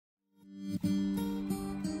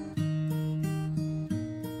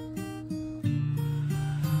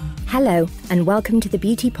Hello, and welcome to the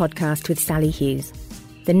Beauty Podcast with Sally Hughes,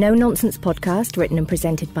 the no-nonsense podcast written and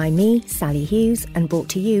presented by me, Sally Hughes, and brought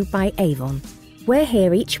to you by Avon. We're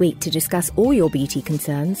here each week to discuss all your beauty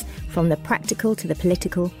concerns, from the practical to the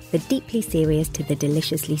political, the deeply serious to the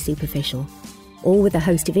deliciously superficial, all with a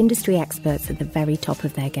host of industry experts at the very top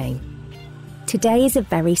of their game. Today is a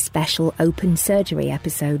very special open surgery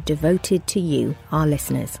episode devoted to you, our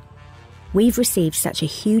listeners. We've received such a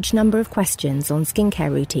huge number of questions on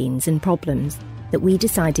skincare routines and problems that we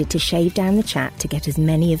decided to shave down the chat to get as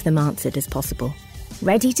many of them answered as possible.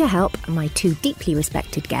 Ready to help are my two deeply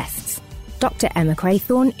respected guests. Dr Emma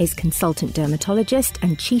Craythorne is consultant dermatologist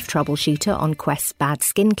and chief troubleshooter on Quest's Bad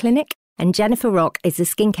Skin Clinic, and Jennifer Rock is a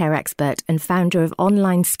skincare expert and founder of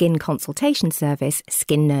online skin consultation service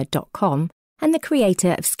skinnerd.com and the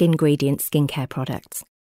creator of Skingredient skincare products.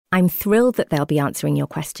 I'm thrilled that they'll be answering your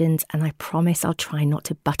questions, and I promise I'll try not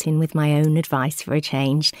to butt in with my own advice for a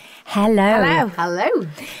change. Hello. Hello.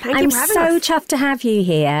 I'm so chuffed to have you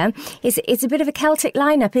here. It's a bit of a Celtic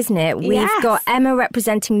lineup, isn't it? We've got Emma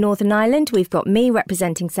representing Northern Ireland, we've got me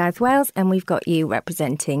representing South Wales, and we've got you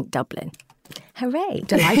representing Dublin. Hooray.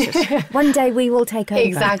 Delighted. One day we will take over.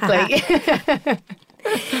 Exactly.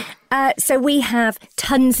 So we have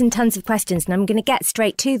tons and tons of questions, and I'm going to get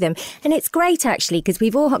straight to them. And it's great, actually, because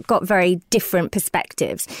we've all got very different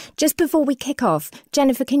perspectives. Just before we kick off,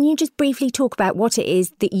 Jennifer, can you just briefly talk about what it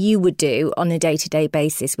is that you would do on a day-to-day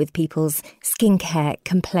basis with people's skincare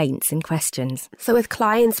complaints and questions? So with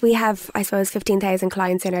clients, we have, 15,000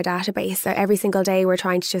 clients in our database. So every single day we're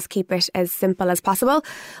trying to just keep it as simple as possible.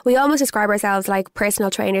 We almost describe ourselves like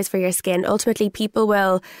personal trainers for your skin. Ultimately, people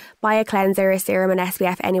will buy a cleanser, a serum, and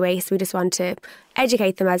SPF anyway. So we just want to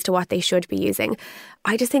educate them as to what they should be using.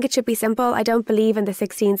 I just think it should be simple. I don't believe in the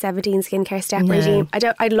 16, 17 skincare step regime.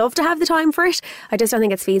 I'd love to have the time for it. I just don't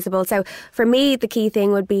think it's feasible. So for me, the key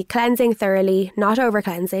thing would be cleansing thoroughly, not over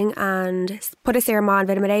cleansing, and put a serum on,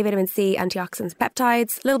 vitamin A, vitamin C, antioxidants,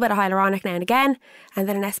 peptides, a little bit of hyaluronic now and again, and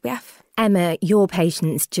then an SPF. Emma, your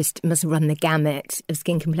patients just must run the gamut of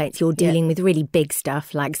skin complaints. You're dealing with really big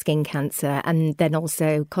stuff like skin cancer and then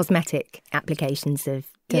also cosmetic applications of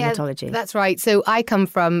dermatology. Yeah, that's right. So I come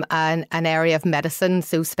from an area of medicine,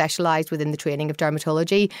 so specialised within the training of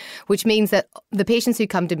dermatology, which means that the patients who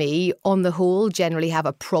come to me, on the whole, generally have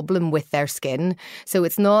a problem with their skin. So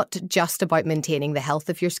it's not just about maintaining the health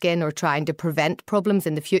of your skin or trying to prevent problems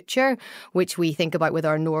in the future, which we think about with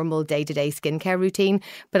our normal day-to-day skincare routine.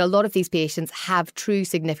 But a lot of these patients have true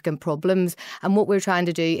significant problems. And what we're trying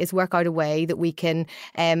to do is work out a way that we can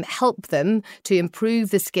help them to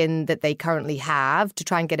improve the skin that they currently have, to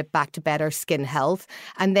try and get it back to better skin health,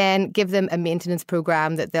 and then give them a maintenance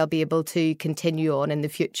program that they'll be able to continue on in the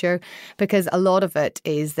future. Because a lot of it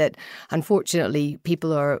is that, unfortunately,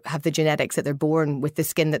 people have the genetics that they're born with the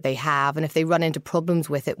skin that they have, and if they run into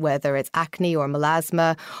problems with it, whether it's acne or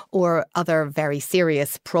melasma or other very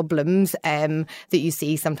serious problems that you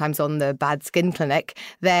see sometimes on the Bad Skin Clinic,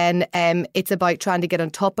 then it's about trying to get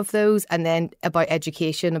on top of those, and then about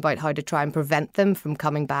education about how to try and prevent them from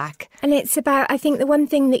coming back. And it's about, I think the one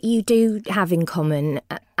thing that you do have in common,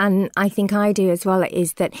 and I think I do as well,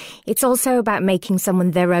 is that it's also about making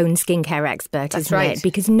someone their own skincare expert, isn't it?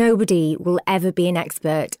 Because nobody will ever be an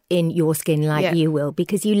expert in your skin like you will,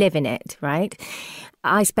 because you live in it, right?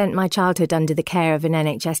 I spent my childhood under the care of an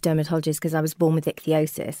NHS dermatologist because I was born with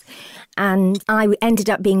ichthyosis. And I ended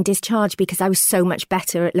up being discharged because I was so much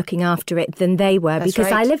better at looking after it than they were. That's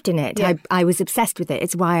because I lived in it. Yeah. I was obsessed with it.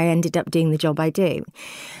 It's why I ended up doing the job I do.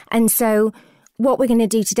 And so what we're going to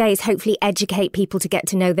do today is hopefully educate people to get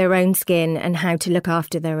to know their own skin and how to look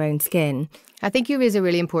after their own skin. I think you raise a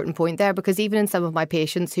really important point there, because even in some of my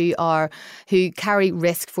patients who carry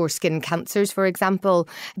risk for skin cancers, for example,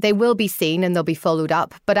 they will be seen and they'll be followed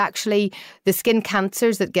up. But actually, the skin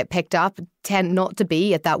cancers that get picked up tend not to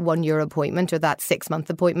be at that 1 year appointment or that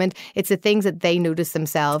 6-month appointment. It's the things that they notice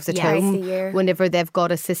themselves at home whenever they've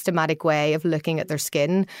got a systematic way of looking at their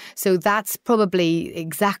skin. So that's probably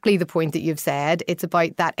exactly the point that you've said. It's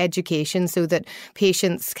about that education so that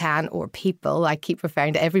patients can, or people, I keep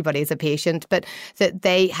referring to everybody as a patient, but that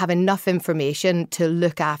they have enough information to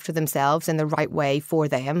look after themselves in the right way for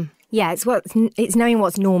them. Yeah, it's knowing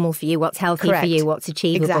what's normal for you, what's healthy for you, what's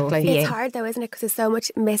achievable for you. It's hard though, isn't it? Because there's so much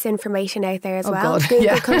misinformation out there as well. God.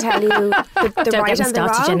 Google can tell you the right and the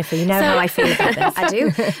wrong. Jennifer, you know how I feel about this. I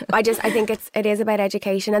do. I think it is about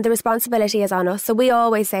education, and the responsibility is on us. So we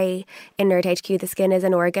always say in Nerd HQ, the skin is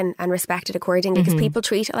an organ and respect it accordingly, because people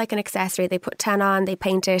treat it like an accessory. They put tan on, they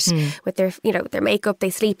paint it with their makeup, they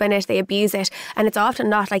sleep in it, they abuse it, and it's often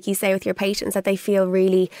not, like you say with your patients, that they feel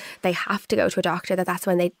really they have to go to a doctor. That's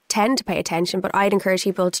when they tend tend to pay attention, but I'd encourage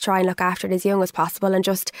people to try and look after it as young as possible and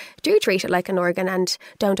just do treat it like an organ and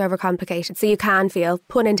don't overcomplicate it. So you can feel,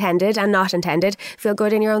 pun intended and not intended, feel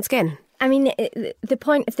good in your own skin. I mean, the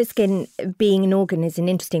point of the skin being an organ is an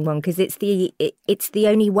interesting one because it's the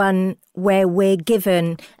only one where we're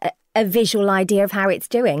given a visual idea of how it's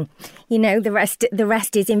doing. You know, the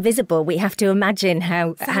rest is invisible. We have to imagine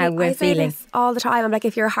how we're feeling. This all the time. I'm like,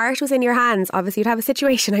 if your heart was in your hands, obviously you'd have a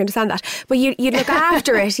situation. I understand that, but you'd look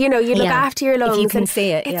after it. You know, you'd look after your lungs. If you can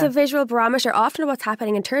see it, it's a visual barometer, often of what's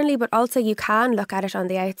happening internally, but also you can look at it on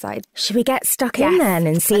the outside. Should we get stuck in then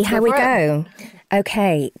and see how we go?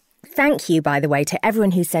 Okay. Thank you, by the way, to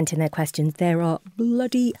everyone who sent in their questions. There are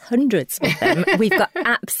bloody hundreds of them. We've got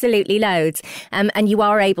absolutely loads. And you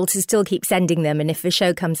are able to still keep sending them. And if the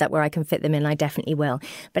show comes up where I can fit them in, I definitely will.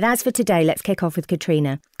 But as for today, let's kick off with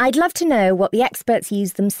Katrina. I'd love to know what the experts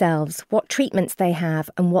use themselves, what treatments they have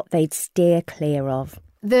and what they'd steer clear of.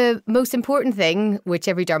 The most important thing, which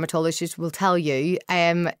every dermatologist will tell you,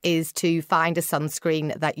 is to find a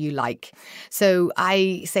sunscreen that you like. So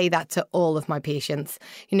I say that to all of my patients.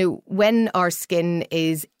 You know, when our skin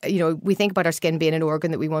is, you know, we think about our skin being an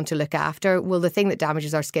organ that we want to look after. Well, the thing that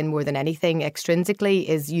damages our skin more than anything extrinsically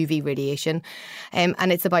is UV radiation.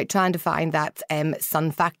 And it's about trying to find that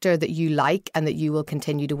sun factor that you like and that you will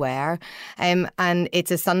continue to wear. And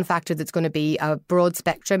it's a sun factor that's going to be a broad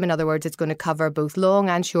spectrum. In other words, it's going to cover both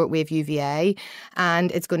long and shortwave UVA,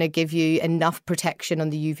 and it's going to give you enough protection on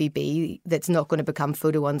the UVB that's not going to become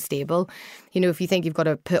photo unstable. You know, if you think you've got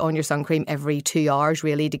to put on your sun cream every 2 hours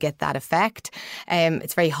really to get that effect,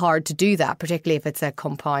 it's very hard to do that, particularly if it's a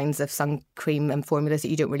compounds of sun cream and formulas that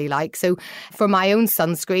you don't really like. So for my own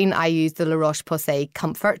sunscreen, I use the La Roche-Posay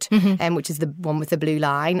Comfort, which is the one with the blue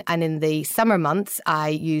line. And in the summer months, I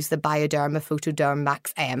use the Bioderma Photoderm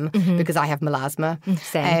Max M because I have melasma.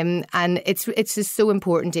 And it's just so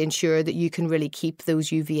important to ensure that you can really keep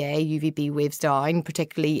those UVA, UVB waves down,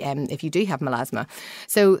 particularly if you do have melasma.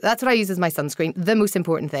 So that's what I use as my sunscreen. The most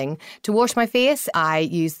important thing. To wash my face, I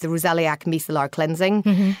use the Roseliac Micellar Cleansing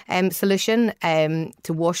solution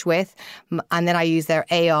to wash with. And then I use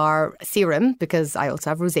their AR serum because I also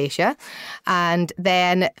have rosacea. And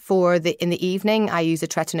then in the evening, I use a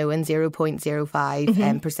tretinoin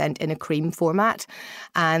 0.05% in a cream format.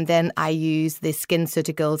 And then I use the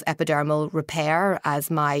SkinCeuticals Epidermal Repair as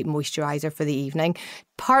my moisturiser for the evening,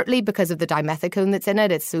 partly because of the dimethicone that's in it.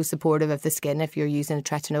 It's so supportive of the skin if you're using a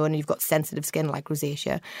tretinoin and you've got sensitive skin like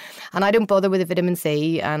rosacea. And I don't bother with the vitamin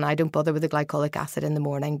C and I don't bother with the glycolic acid in the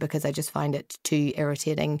morning because I just find it too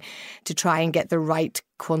irritating to try and get the right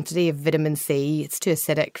quantity of vitamin C. It's too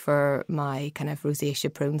acidic for my kind of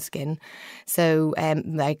rosacea prone skin. So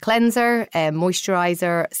my cleanser,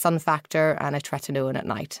 moisturiser, sun factor and a tretinoin at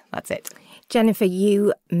night. That's it. Jennifer,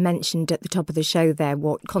 you mentioned at the top of the show there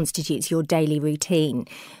what constitutes your daily routine.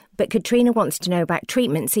 But Katrina wants to know about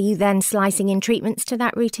treatments. Are you then slicing in treatments to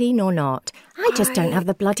that routine or not? I just don't have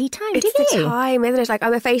the bloody time, do you? It's the time, isn't it? Like,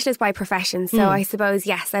 I'm a facialist by profession, so I suppose,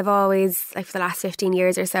 yes, I've always, like for the last 15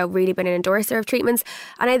 years or so, really been an endorser of treatments.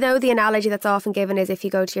 And I know the analogy that's often given is if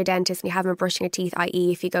you go to your dentist and you haven't been brushing your teeth,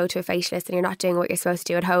 i.e. if you go to a facialist and you're not doing what you're supposed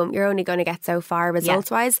to do at home, you're only going to get so far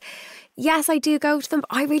results-wise. Yes, I do go to them.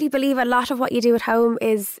 I really believe a lot of what you do at home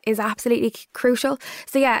is absolutely crucial.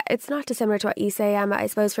 So yeah, it's not dissimilar to what you say, Emma. I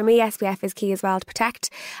suppose for me, SPF is key as well to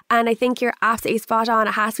protect. And I think you're absolutely spot on.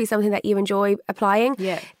 It has to be something that you enjoy applying.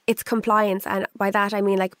 Yeah. It's compliance. And by that, I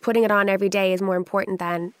mean like putting it on every day is more important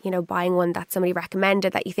than, you know, buying one that somebody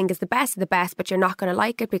recommended that you think is the best of the best, but you're not going to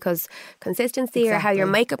like it because consistency or how your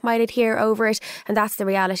makeup might adhere over it. And that's the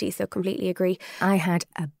reality. So completely agree. I had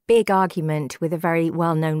a big argument with a very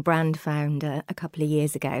well-known brand founder a couple of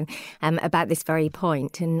years ago about this very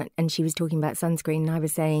point, and she was talking about sunscreen and I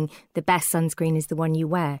was saying the best sunscreen is the one you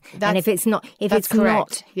wear. And if it's not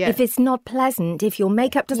pleasant, if your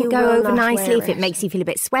makeup doesn't go over nicely, if it makes you feel a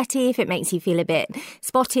bit sweaty, if it makes you feel a bit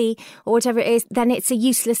spotty or whatever it is, then it's a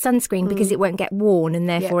useless sunscreen because it won't get worn and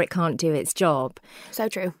therefore it can't do its job. So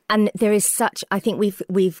true. And there is I think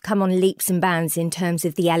we've come on leaps and bounds in terms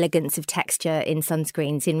of the elegance of texture in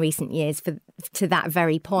sunscreens in recent years to that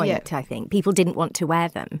very point. I think people didn't want to wear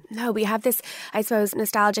them. No, we have this, I suppose,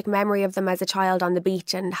 nostalgic memory of them as a child on the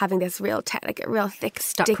beach and having this real thick,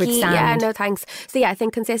 stuck sticky. With sand. Yeah, no thanks. So yeah, I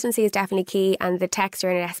think consistency is definitely key, and the texture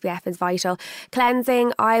in an SPF is vital.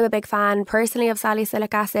 Cleansing, I'm a big fan personally of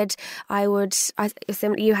salicylic acid.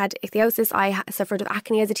 You had ichthyosis. I suffered with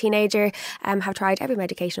acne as a teenager. Have tried every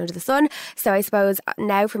medication under the sun. So I suppose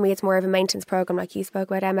now for me it's more of a maintenance program, like you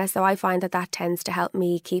spoke about, Emma. So I find that tends to help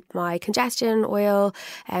me keep my congestion, oil,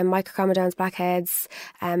 microchromodomes, blackheads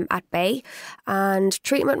at bay. And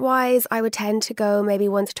treatment wise, I would tend to go maybe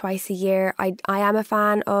once or twice a year. I am a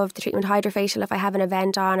fan of the treatment hydrofacial if I have an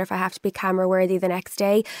event on or if I have to be camera worthy the next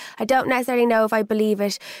day. I don't necessarily know if I believe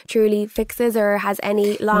it truly fixes or has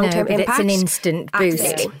any long-term impact. It's an instant boost.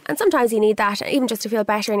 Absolutely. And sometimes you need that, even just to feel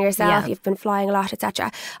better in yourself. You've been flying a lot,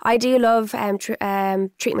 etc. I do love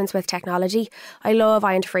treatments with technology. I love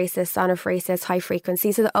iontophoresis, sonophoresis, high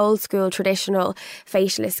frequency. So the old school traditional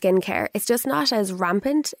facialist skincare. It's just not as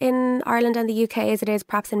rampant in Ireland and the UK as it is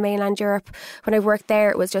perhaps in mainland Europe. When I worked there,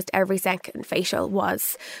 it was just every second facial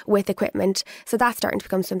was with equipment. So that's starting to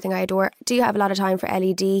become something I adore. Do have a lot of time for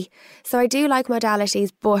LED. So I do like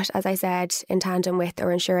modalities, but as I said, in tandem with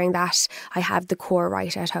or ensuring that I have the core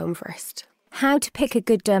right at home first. How to pick a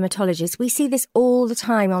good dermatologist. We see this all the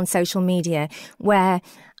time on social media, where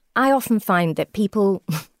I often find that people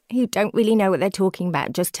who don't really know what they're talking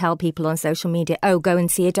about just tell people on social media, oh, go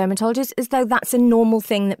and see a dermatologist, as though that's a normal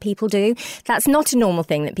thing that people do. That's not a normal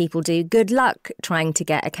thing that people do. Good luck trying to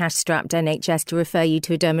get a cash-strapped NHS to refer you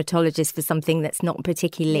to a dermatologist for something that's not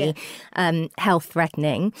particularly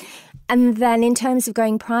health-threatening. And then in terms of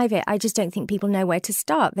going private, I just don't think people know where to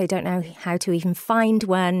start. They don't know how to even find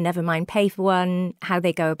one, never mind pay for one, how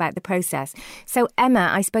they go about the process. So, Emma,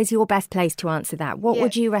 I suppose you're best placed to answer that. What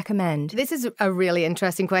would you recommend? This is a really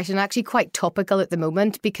interesting question, actually quite topical at the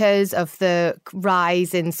moment because of the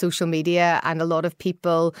rise in social media and a lot of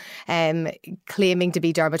people claiming to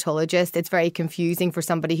be dermatologists. It's very confusing for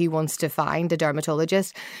somebody who wants to find a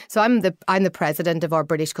dermatologist. So I'm the president of our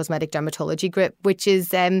British Cosmetic Dermatology Group, which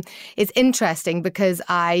is it's interesting because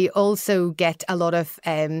I also get a lot of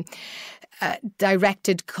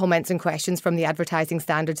directed comments and questions from the Advertising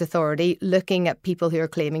Standards Authority looking at people who are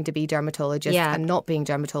claiming to be dermatologists and not being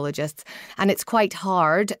dermatologists. And it's quite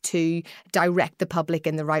hard to direct the public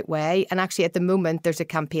in the right way. And actually at the moment there's a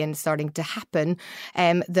campaign starting to happen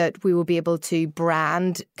that we will be able to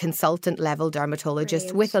brand consultant level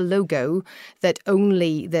dermatologists with a logo that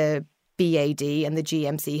only the BAD and the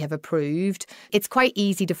GMC have approved. It's quite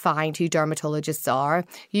easy to find who dermatologists are.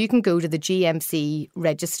 You can go to the GMC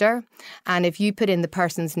register, and if you put in the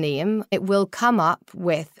person's name, it will come up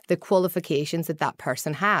with the qualifications that that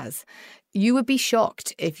person has. You would be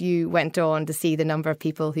shocked if you went on to see the number of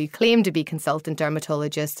people who claim to be consultant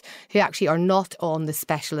dermatologists who actually are not on the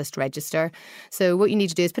specialist register. So what you need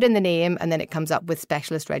to do is put in the name and then it comes up with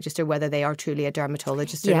specialist register whether they are truly a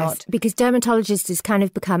dermatologist or not. Because dermatologist has kind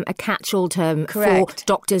of become a catch-all term for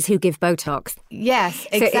doctors who give Botox. Yes,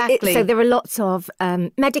 exactly. So there are lots of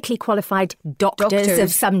medically qualified doctors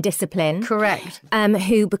of some discipline. Correct.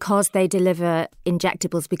 Who, because they deliver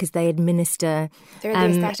injectables, because they administer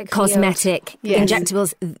cosmetic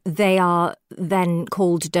injectables, they are then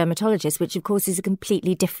called dermatologists, which of course is a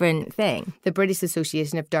completely different thing. The British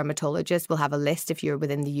Association of Dermatologists will have a list if you're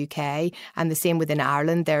within the UK, and the same within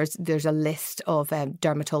Ireland. There's a list of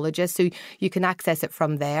dermatologists, so you can access it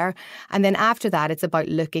from there. And then after that, it's about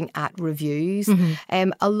looking at reviews.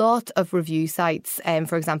 A lot of review sites,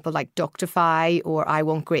 for example, like Doctify or I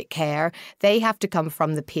Want Great Care, they have to come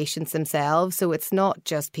from the patients themselves. So it's not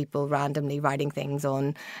just people randomly writing things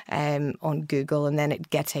on Google and then it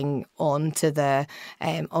getting onto a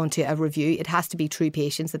review. It has to be true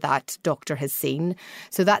patients that doctor has seen.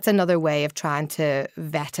 So that's another way of trying to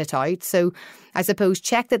vet it out. So I suppose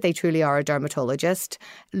check that they truly are a dermatologist.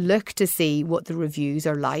 Look to see what the reviews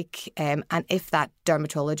are like, and if that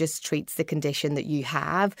dermatologist treats the condition that you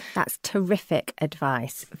have. That's terrific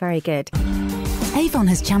advice. Very good. Avon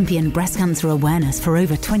has championed breast cancer awareness for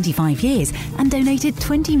over 25 years and donated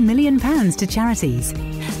 £20 million to charities.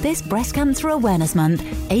 This Breast Cancer Awareness Month,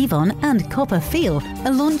 Avon and Copper Feel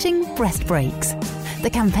are launching Breast Breaks. The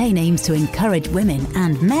campaign aims to encourage women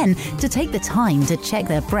and men to take the time to check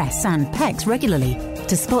their breasts and pecs regularly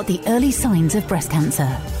to spot the early signs of breast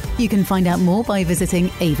cancer. You can find out more by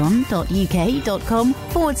visiting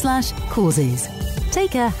avon.uk.com/causes.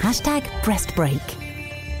 Take a #breastbreak.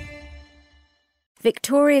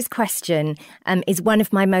 Victoria's question is one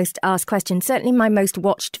of my most asked questions. Certainly my most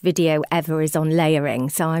watched video ever is on layering,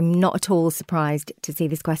 so I'm not at all surprised to see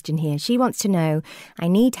this question here. She wants to know, I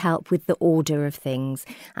need help with the order of things.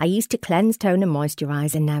 I used to cleanse, tone and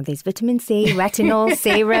moisturise, and now there's vitamin C, retinol,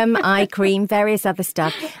 serum, eye cream, various other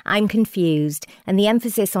stuff. I'm confused. And the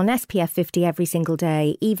emphasis on SPF 50 every single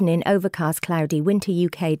day, even in overcast, cloudy, winter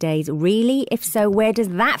UK days. Really? If so, where does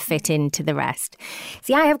that fit into the rest?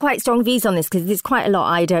 See, I have quite strong views on this because there's quite a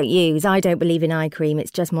lot I don't use. I don't believe in eye cream.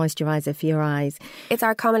 It's just moisturiser for your eyes. It's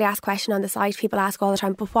our commonly asked question on the site. People ask all the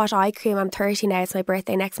time, but what eye cream? I'm 30 now. It's my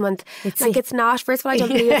birthday next month. It's not. First of all, I don't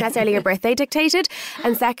believe it's necessarily your birthday dictated.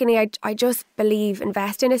 And secondly, I just believe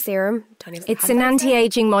invest in a serum. It's an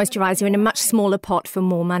anti-aging moisturiser in a much smaller pot for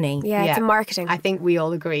more money. Yeah, it's a marketing. I think we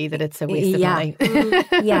all agree that it's a waste of money.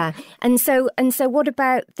 Yeah. And so what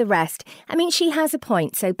about the rest? I mean, she has a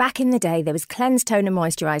point. So back in the day, there was cleanse, tone and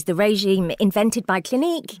moisturise, the regime invented by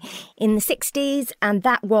Clinique in the 60s, and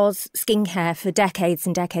that was skincare for decades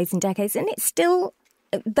and decades and decades. And it's still,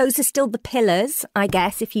 those are still the pillars, I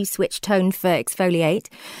guess, if you switch tone for exfoliate.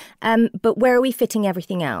 But where are we fitting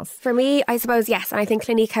everything else? For me, I suppose, yes. And I think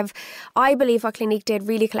I believe what Clinique did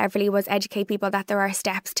really cleverly was educate people that there are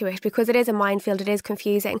steps to it, because it is a minefield, it is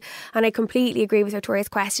confusing. And I completely agree with Victoria's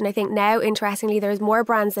question. I think now, interestingly, there's more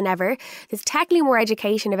brands than ever. There's technically more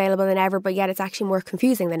education available than ever, but yet it's actually more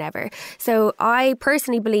confusing than ever. So I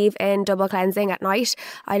personally believe in double cleansing at night.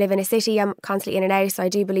 I live in a city, I'm constantly in and out, so I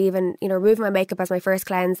do believe in, removing my makeup as my first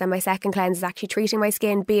cleanse, and my second cleanse is actually treating my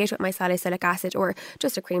skin, be it with my salicylic acid or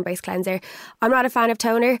just a cream-based cleanser. I'm not a fan of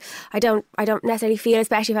toner. I don't necessarily feel,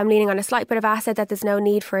 especially if I'm leaning on a slight bit of acid, that there's no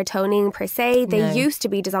need for a toning per se. They used to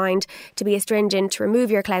be designed to be astringent to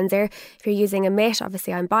remove your cleanser. If you're using a mitt,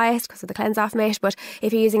 obviously I'm biased because of the Cleanse Off mitt, but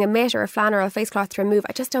if you're using a mitt or a flan or a face cloth to remove,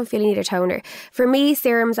 I just don't feel you need a toner. For me,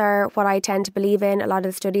 serums are what I tend to believe in. A lot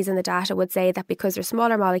of the studies and the data would say that because they're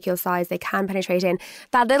smaller molecule size, they can penetrate in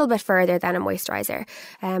that little bit further than a moisturiser.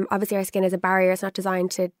 Obviously our skin is a barrier. It's not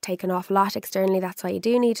designed to take an awful lot externally. That's why you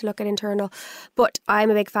do need to look at internal. But I'm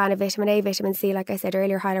a big fan of vitamin A, vitamin C, like I said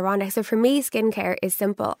earlier, hyaluronic. So for me, skincare is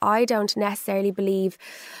simple. I don't necessarily believe,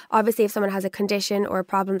 obviously if someone has a condition or a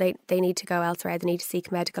problem, they need to go elsewhere. They need to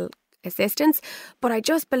seek medical assistance, but I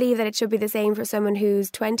just believe that it should be the same for someone who's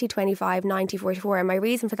 20, 25, 90, 44, and my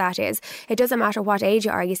reason for that is it doesn't matter what age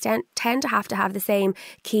you are, you tend to have the same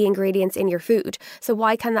key ingredients in your food. So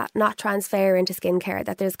why can that not transfer into skincare,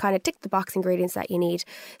 that there's kind of tick the box ingredients that you need?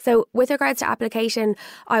 So with regards to application,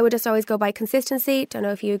 I would just always go by consistency. Don't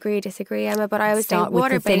know if you agree or disagree, Emma, but I always say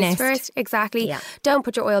water-based first. Exactly. Yeah. Don't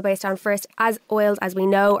put your oil-based on first, as oils, as we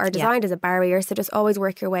know, are designed as a barrier, so just always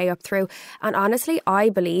work your way up through. And honestly, I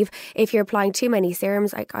believe if you're applying too many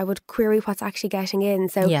serums, I would query what's actually getting in.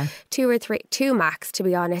 So 2 or 3, 2 max, to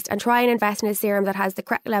be honest, and try and invest in a serum that has the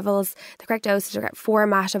correct levels, the correct dosage, the correct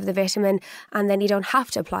format of the vitamin, and then you don't have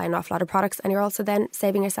to apply an awful lot of products, and you're also then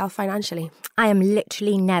saving yourself financially. I am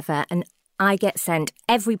literally never I get sent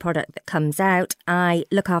every product that comes out. I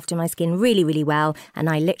look after my skin really, really well, and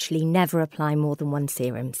I literally never apply more than one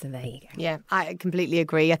serum. So there you go. Yeah, I completely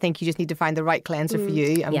agree. I think you just need to find the right cleanser for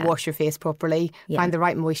you and wash your face properly. Find the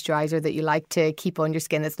right moisturiser that you like to keep on your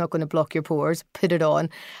skin that's not going to block your pores. Put it on.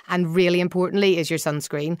 And really importantly is your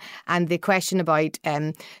sunscreen. And the question about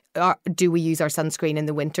do we use our sunscreen in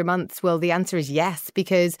the winter months? Well, the answer is yes,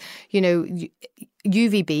 because,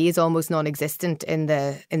 UVB is almost non-existent in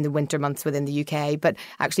the winter months within the UK, but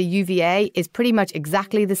actually UVA is pretty much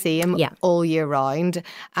exactly the same all year round,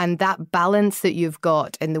 and that balance that you've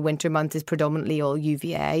got in the winter months is predominantly all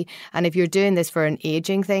UVA. And if you're doing this for an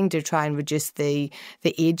ageing thing to try and reduce the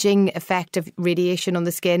ageing effect of radiation on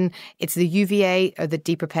the skin, it's the UVA or the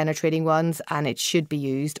deeper penetrating ones, and it should be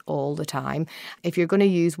used all the time. If you're going to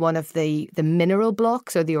use one of the mineral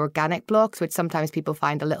blocks or the organic blocks, which sometimes people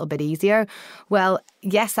find a little bit easier, well,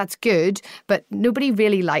 yes, that's good, but nobody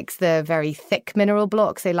really likes the very thick mineral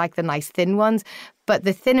blocks. They like the nice thin ones. But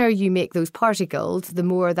the thinner you make those particles, the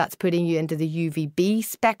more that's putting you into the UVB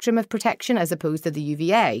spectrum of protection as opposed to the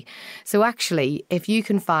UVA. So actually, if you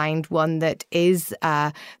can find one that is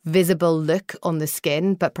a visible look on the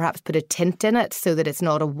skin, but perhaps put a tint in it so that it's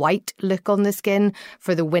not a white look on the skin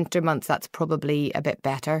for the winter months, that's probably a bit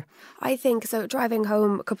better. I think so. Driving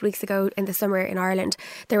home a couple of weeks ago in the summer in Ireland,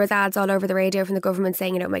 there was ads all over the radio from the government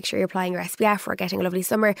saying, make sure you're applying your SPF, we're getting a lovely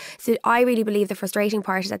summer. So I really believe the frustrating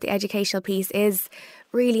part is that the educational piece is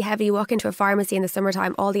really heavy. You walk into a pharmacy in the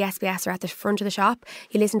summertime, all the SPFs are at the front of the shop.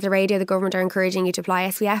 You listen to the radio, the government are encouraging you to apply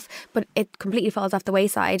SPF, but it completely falls off the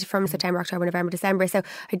wayside from September, October, November, December. So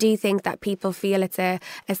I do think that people feel it's a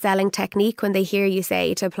selling technique when they hear you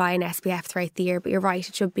say to apply an SPF throughout the year, but you're right,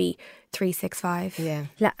 it should be 365.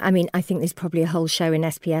 Yeah. I mean, I think there's probably a whole show in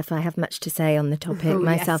SPF. I have much to say on the topic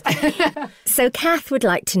myself. Yes. So Kath would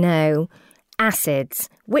like to know, acids,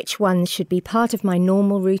 which ones should be part of my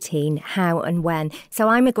normal routine, how and when? So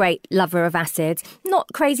I'm a great lover of acids, not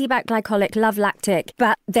crazy about glycolic, love lactic,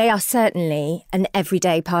 but they are certainly an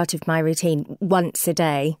everyday part of my routine, once a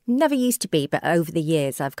day. Never used to be, but over the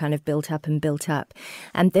years I've kind of built up.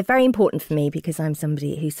 And they're very important for me because I'm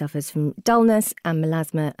somebody who suffers from dullness and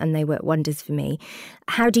melasma, and they work wonders for me.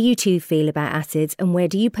 How do you two feel about acids, and where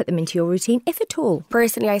do you put them into your routine, if at all?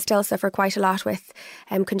 Personally, I still suffer quite a lot with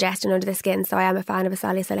congestion under the skin, so I am a fan of a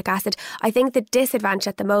salicylic acid. I think the disadvantage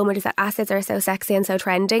at the moment is that acids are so sexy and so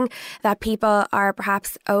trending that people are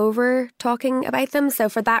perhaps over talking about them. So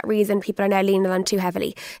for that reason, people are now leaning on too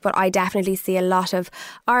heavily. But I definitely see a lot of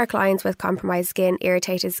our clients with compromised skin,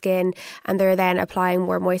 irritated skin, and they're then applying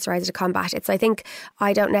more moisturiser to combat it. So I think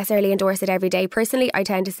I don't necessarily endorse it every day. Personally, I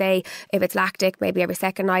tend to say if it's lactic, maybe every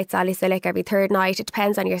second night, salicylic every third night. It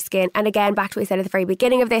depends on your skin. And again, back to what we said at the very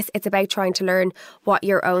beginning of this, it's about trying to learn what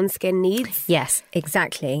your own skin needs. Yes,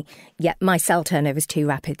 exactly. Yeah, my cell turnover is too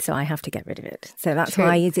rapid, so I have to get rid of it. So that's why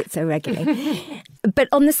I use it so regularly. But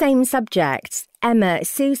on the same subject, Emma,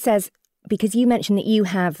 Sue says, because you mentioned that you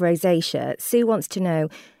have rosacea, Sue wants to know,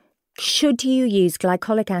 should you use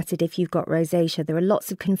glycolic acid if you've got rosacea? There are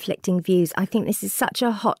lots of conflicting views. I think this is such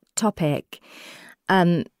a hot topic.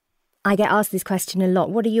 I get asked this question a lot.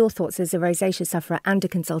 What are your thoughts as a rosacea sufferer and a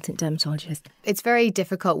consultant dermatologist? It's very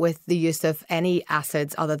difficult with the use of any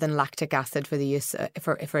acids other than lactic acid for the use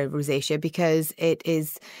for rosacea, because it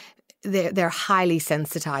is they're highly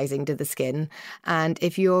sensitizing to the skin. And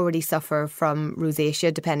if you already suffer from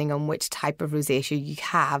rosacea, depending on which type of rosacea you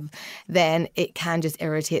have, then it can just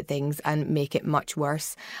irritate things and make it much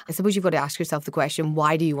worse. I suppose you've got to ask yourself the question,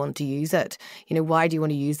 why do you want to use it? You know, why do you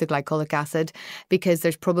want to use the glycolic acid? Because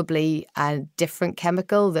there's probably a different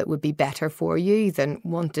chemical that would be better for you than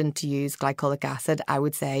wanting to use glycolic acid, I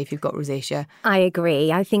would say, if you've got rosacea. I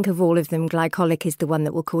agree. I think of all of them, glycolic is the one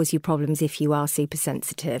that will cause you problems if you are super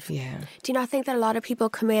sensitive. Yeah. Do you not think that a lot of people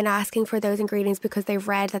come in asking for those ingredients because they've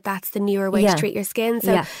read that that's the newer way to treat your skin?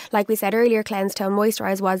 So like we said earlier, cleanse, tone,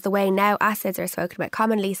 moisturise was the way. Now acids are spoken about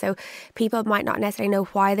commonly. So people might not necessarily know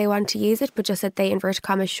why they want to use it, but just that they, inverted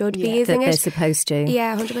commas, should be using that it. They're supposed to.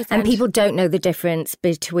 Yeah, 100%. And people don't know the difference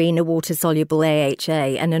between a water-soluble AHA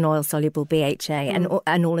and an oil-soluble BHA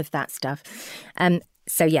and all of that stuff.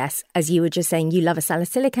 So yes, as you were just saying, you love a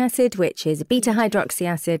salicylic acid, which is a beta-hydroxy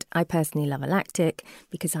acid. I personally love a lactic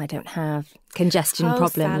because I don't have congestion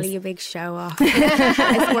problems. Sally, you big show off.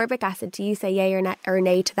 Ascorbic acid, do you say yay or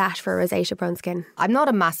nay to that for rosacea-prone skin? I'm not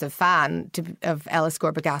a massive fan of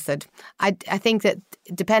L-ascorbic acid. I think that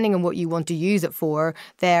depending on what you want to use it for,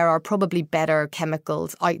 there are probably better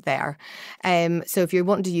chemicals out there. So if you're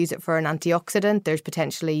wanting to use it for an antioxidant, there's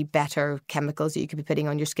potentially better chemicals that you could be putting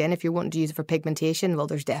on your skin. If you're wanting to use it for pigmentation, well,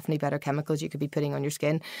 there's definitely better chemicals you could be putting on your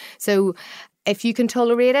skin. So if you can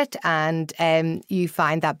tolerate it and you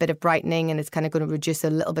find that bit of brightening and it's kind of going to reduce a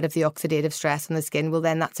little bit of the oxidative stress on the skin, well,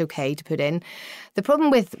 then that's okay to put in. The problem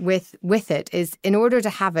with it is, in order to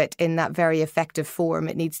have it in that very effective form,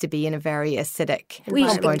 it needs to be in a very acidic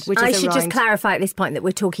compound. I should just clarify at this point that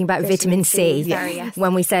we're talking about vitamin C. Yes.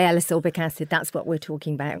 When we say L-ascorbic acid, that's what we're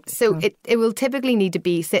talking about. So it will typically need to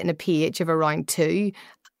be sitting a pH of around 2.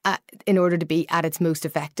 In order to be at its most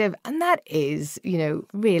effective. And that is,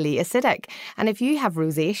 really acidic. And if you have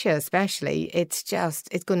rosacea especially, it's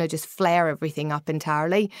going to just flare everything up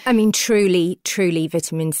entirely. I mean, truly,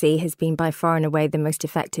 vitamin C has been by far and away the most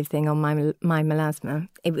effective thing on my melasma.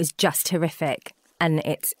 It was just horrific. And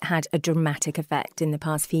it's had a dramatic effect in the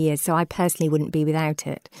past few years. So I personally wouldn't be without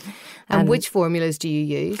it. And which formulas do you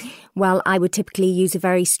use? Well, I would typically use a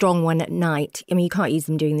very strong one at night. I mean, you can't use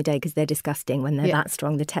them during the day because they're disgusting when they're that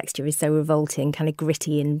strong. The texture is so revolting, kind of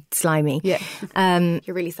gritty and slimy. Yeah.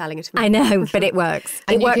 You're really selling it to me. I know, but it works.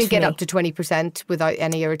 And you can get up to 20% without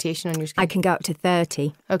any irritation on your skin? I can go up to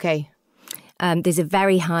 30. Okay. There's a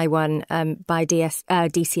very high one by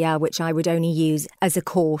DCL, which I would only use as a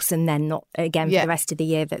course and then not again for the rest of the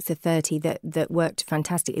year. That's a 30 that worked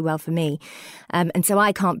fantastically well for me. And so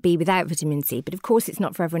I can't be without vitamin C. But of course, it's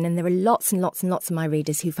not for everyone. And there are lots and lots and lots of my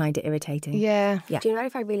readers who find it irritating. Yeah. Do you know what I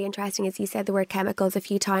find really interesting is you said the word chemicals a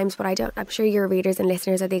few times, but I'm sure your readers and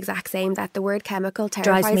listeners are the exact same, that the word chemical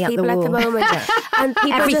terrifies people at the moment. And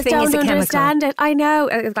people just don't understand it. I know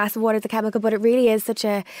a glass of water is a chemical, but it really is such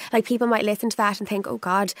a, like, people might listen to that and think, oh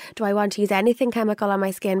God, do I want to use anything chemical on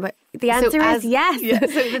my skin? But the answer is yes. Yeah, so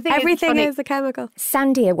the thing Everything is a chemical.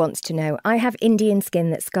 Sandia wants to know, I have Indian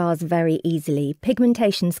skin that scars very easily.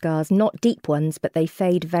 Pigmentation scars, not deep ones, but they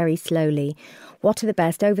fade very slowly. What are the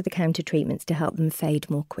best over-the-counter treatments to help them fade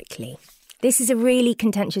more quickly? This is a really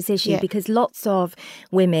contentious issue because lots of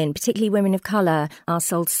women, particularly women of colour, are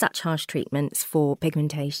sold such harsh treatments for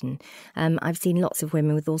pigmentation. I've seen lots of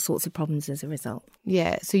women with all sorts of problems as a result.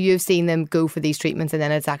 Yeah, so you've seen them go for these treatments and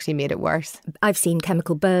then it's actually made it worse. I've seen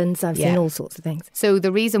chemical burns, I've seen all sorts of things. So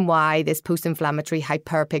the reason why this post-inflammatory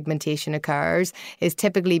hyperpigmentation occurs is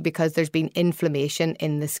typically because there's been inflammation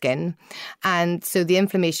in the skin. And so the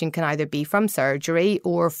inflammation can either be from surgery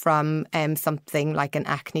or from something like an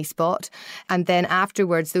acne spot. And then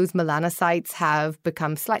afterwards, those melanocytes have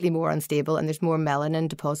become slightly more unstable and there's more melanin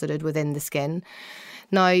deposited within the skin.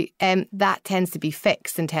 Now, that tends to be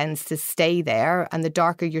fixed and tends to stay there. And the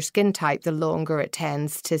darker your skin type, the longer it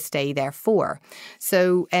tends to stay there for.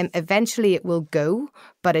 So eventually it will go,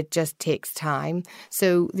 but it just takes time.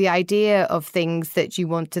 So the idea of things that you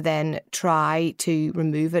want to then try to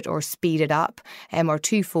remove it or speed it up are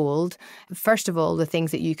twofold. First of all, the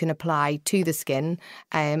things that you can apply to the skin,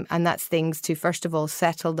 and that's things to, first of all,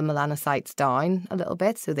 settle the melanocytes down a little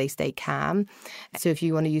bit so they stay calm. So if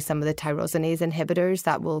you want to use some of the tyrosinase inhibitors,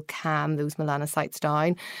 that will calm those melanocytes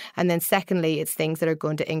down. And then secondly, it's things that are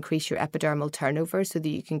going to increase your epidermal turnover so that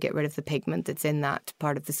you can get rid of the pigment that's in that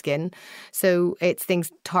part of the skin. So it's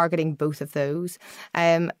things targeting both of those.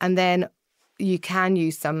 And then you can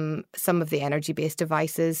use some of the energy-based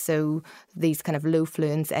devices. So these kind of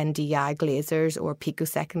low-fluence NDI lasers or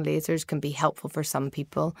picosecond lasers can be helpful for some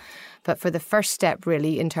people. But for the first step,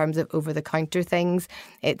 really, in terms of over-the-counter things,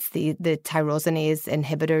 it's the tyrosinase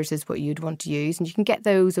inhibitors is what you'd want to use. And you can get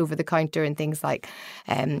those over-the-counter in things like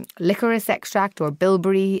licorice extract or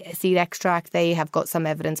bilberry seed extract. They have got some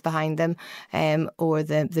evidence behind them. Or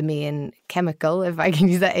the main chemical, if I can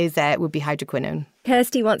use that, would be hydroquinone.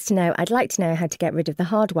 Kirsty wants to know, I'd like to know how to get rid of the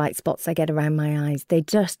hard white spots I get around my eyes. They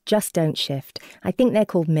just don't shift. I think they're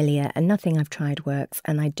called milia and nothing I've tried works,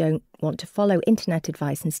 and I don't want to follow internet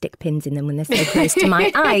advice and stick pins in them when they're so close to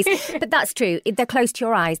my eyes. But that's true. If they're close to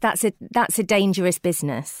your eyes, that's a dangerous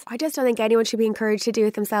business. I just don't think anyone should be encouraged to do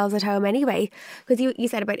it themselves at home anyway. Because you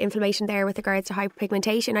said about inflammation there with regards to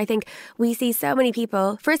hyperpigmentation. I think we see so many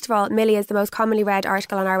people. First of all, milia is the most commonly read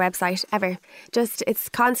article on our website ever. It's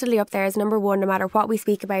constantly up there as number one, no matter what we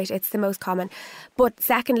speak about. It's the most common. But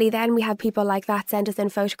secondly, then we have people like that send us in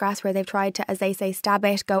photographs where they've tried to, as they say, stab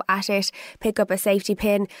it, go at it, pick up a safety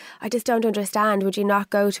pin. I just don't understand. Would you not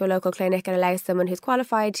go to a local clinic and allow someone who's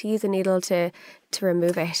qualified to use a needle to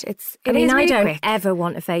remove it? I don't ever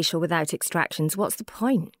want a facial without extractions. What's the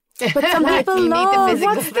point? But some people love.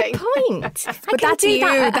 What's the point? But that's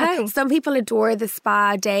you. Some people adore the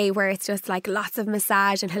spa day where it's just like lots of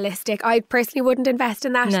massage and holistic. I personally wouldn't invest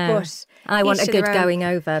in that. No, but I want a good going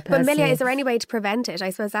over. Personally. But milia, is there any way to prevent it?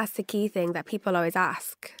 I suppose that's the key thing that people always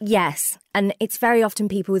ask. Yes, and it's very often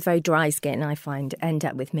people with very dry skin, I find, end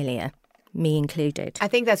up with milia. Me included. I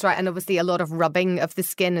think that's right. And obviously a lot of rubbing of the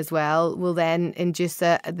skin as well will then induce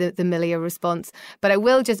the milia response. But I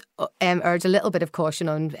will just urge a little bit of caution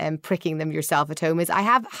on pricking them yourself at home. I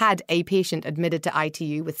have had a patient admitted to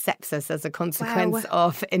ITU with sepsis as a consequence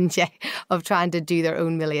of trying to do their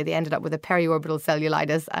own milia. They ended up with a periorbital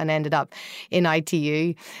cellulitis and ended up in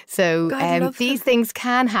ITU. So these things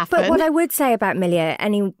can happen. But what I would say about milia,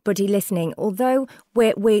 anybody listening, although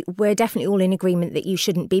we're definitely all in agreement that you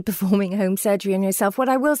shouldn't be performing home surgery on yourself. What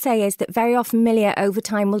I will say is that very often milia over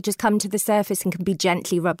time will just come to the surface and can be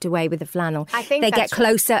gently rubbed away with a flannel. I think they get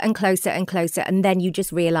closer and closer and closer, and then you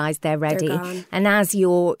just realise they're ready. And as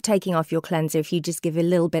you're taking off your cleanser, if you just give a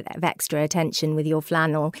little bit of extra attention with your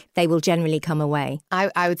flannel, they will generally come away.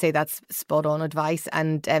 I would say that's spot on advice,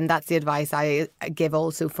 and that's the advice I give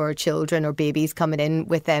also for children or babies coming in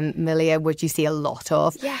with milia, which you see a lot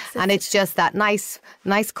of. Yes, and it's just that nice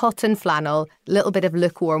cotton flannel, little bit of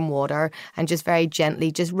lukewarm water, and just very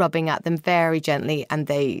gently, just rubbing at them very gently, and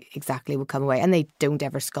they exactly will come away. And they don't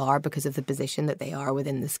ever scar because of the position that they are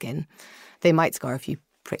within the skin. They might scar if you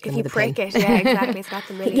prick them with a pin. If you prick it, yeah, exactly. It's not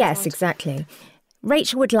the milia. Yes, exactly.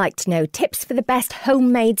 Rachel would like to know tips for the best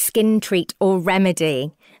homemade skin treat or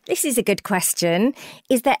remedy. This is a good question.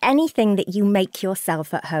 Is there anything that you make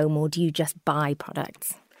yourself at home, or do you just buy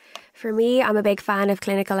products? For me, I'm a big fan of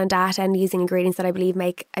clinical and data and using ingredients that I believe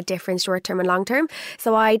make a difference short term and long term.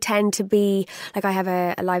 So I tend to be like, I have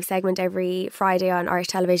a live segment every Friday on Irish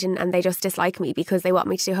television, and they just dislike me because they want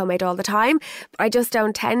me to do homemade all the time. But I just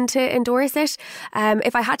don't tend to endorse it.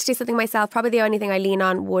 If I had to do something myself, probably the only thing I lean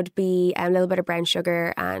on would be a little bit of brown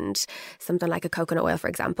sugar and something like a coconut oil, for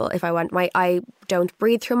example. If I don't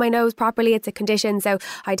breathe through my nose properly, it's a condition, so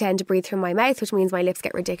I tend to breathe through my mouth, which means my lips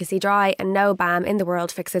get ridiculously dry, and no balm in the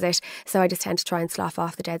world fixes it. So I just tend to try and slough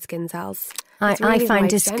off the dead skin cells. I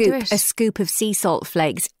find a scoop of sea salt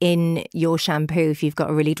flakes in your shampoo if you've got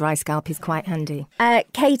a really dry scalp is quite handy.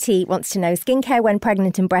 Katie wants to know, skincare when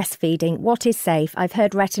pregnant and breastfeeding, what is safe? I've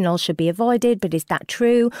heard retinol should be avoided, but is that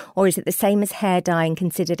true? Or is it the same as hair dye and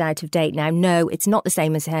considered out of date now? No, it's not the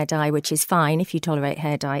same as hair dye, which is fine. If you tolerate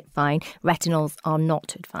hair dye, fine. Retinols are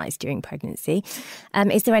not advised during pregnancy.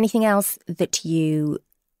 Is there anything else that you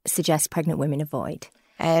suggest pregnant women avoid?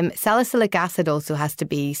 Salicylic acid also has to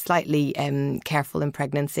be slightly careful in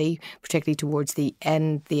pregnancy, particularly towards the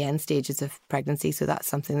end stages of pregnancy. So that's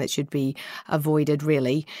something that should be avoided,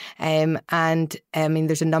 really. And I mean,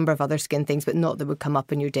 there's a number of other skin things, but not that would come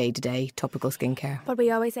up in your day-to-day topical skincare. But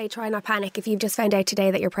we always say try not panic. If you've just found out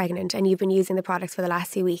today that you're pregnant and you've been using the products for the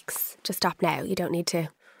last few weeks, just stop now. You don't need to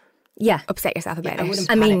upset yourself about it.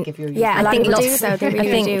 I mean, if you're I think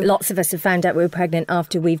lots of us have found out we were pregnant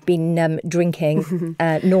after we've been drinking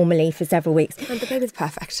normally for several weeks. And the baby's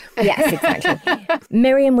perfect. Yes, exactly.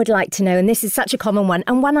 Miriam would like to know, and this is such a common one,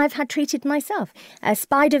 and one I've had treated myself. A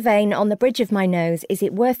spider vein on the bridge of my nose, is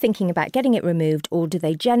it worth thinking about getting it removed, or do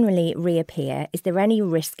they generally reappear? Is there any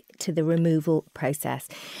risk to the removal process?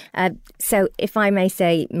 So if I may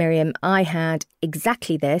say, Miriam, I had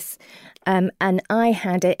exactly this. And I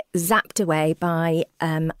had it zapped away by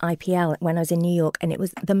IPL when I was in New York, and it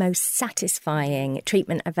was the most satisfying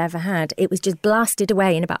treatment I've ever had. It was just blasted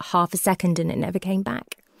away in about half a second and it never came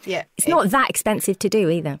back. Yeah, it's not that expensive to do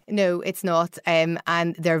either. No, it's not. And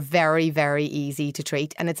they're very, very easy to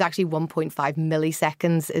treat. And it's actually 1.5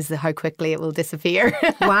 milliseconds is how quickly it will disappear.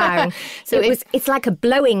 Wow. So it's like a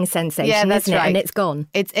blowing sensation, isn't it? Right. And it's gone.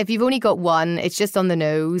 If you've only got one, it's just on the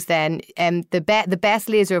nose, then the best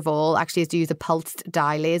laser of all actually is to use a pulsed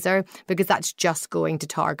dye laser, because that's just going to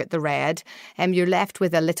target the red. You're left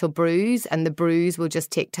with a little bruise, and the bruise will just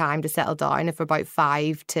take time to settle down for about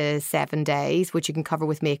 5 to 7 days, which you can cover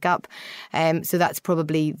with makeup. So that's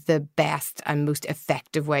probably the best and most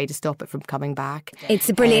effective way to stop it from coming back. It's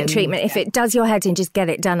a brilliant treatment. If it does your head in, just get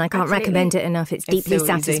it done. I can't recommend it enough. It's deeply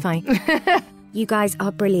satisfying. You guys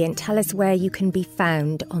are brilliant. Tell us where you can be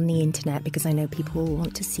found on the internet, because I know people will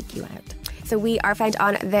want to seek you out. So we are found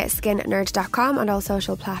on theskinnerd.com and all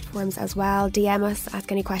social platforms as well. DM us, ask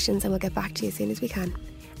any questions, and we'll get back to you as soon as we can.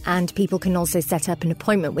 And people can also set up an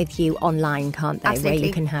appointment with you online, can't they? Absolutely. Where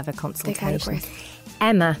you can have a consultation. They can, of course.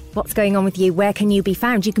 Emma, what's going on with you? Where can you be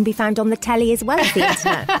found? You can be found on the telly as well as the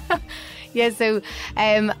internet. Yeah, so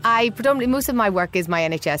I predominantly, most of my work is my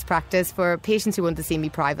NHS practice. For patients who want to see me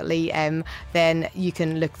privately, then you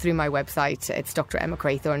can look through my website. It's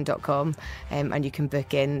dremmacraythorne.com, and you can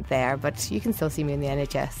book in there. But you can still see me in the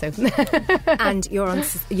NHS. So. And you're on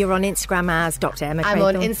Instagram as Dr Emma Craythorne. I'm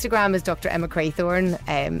on Instagram as Dr Emma Craythorne.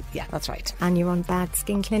 Yeah, that's right. And you're on Bad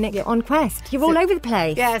Skin Clinic on Quest. You're all over the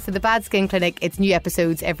place. Yeah, so the Bad Skin Clinic, it's new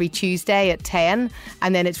episodes every Tuesday at 10,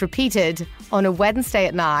 and then it's repeated on a Wednesday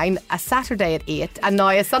at 9, a Saturday at 8, and now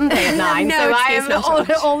a Sunday at 9. No, so I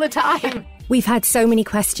am all the time. We've had so many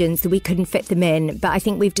questions that we couldn't fit them in, but I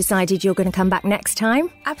think we've decided you're going to come back next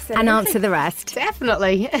time. Absolutely. And answer the rest.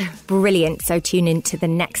 Definitely. Brilliant. So tune in to the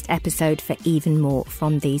next episode for even more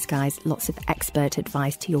from these guys. Lots of expert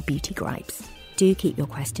advice to your beauty gripes. Do keep your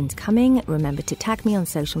questions coming. Remember to tag me on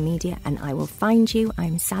social media and I will find you.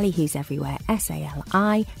 I'm Sali Hughes everywhere,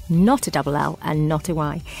 SALI, not a double L and not a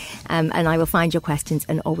Y. And I will find your questions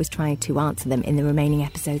and always try to answer them in the remaining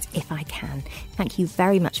episodes if I can. Thank you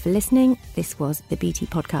very much for listening. This was the Beauty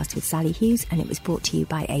Podcast with Sali Hughes, and it was brought to you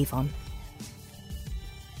by Avon.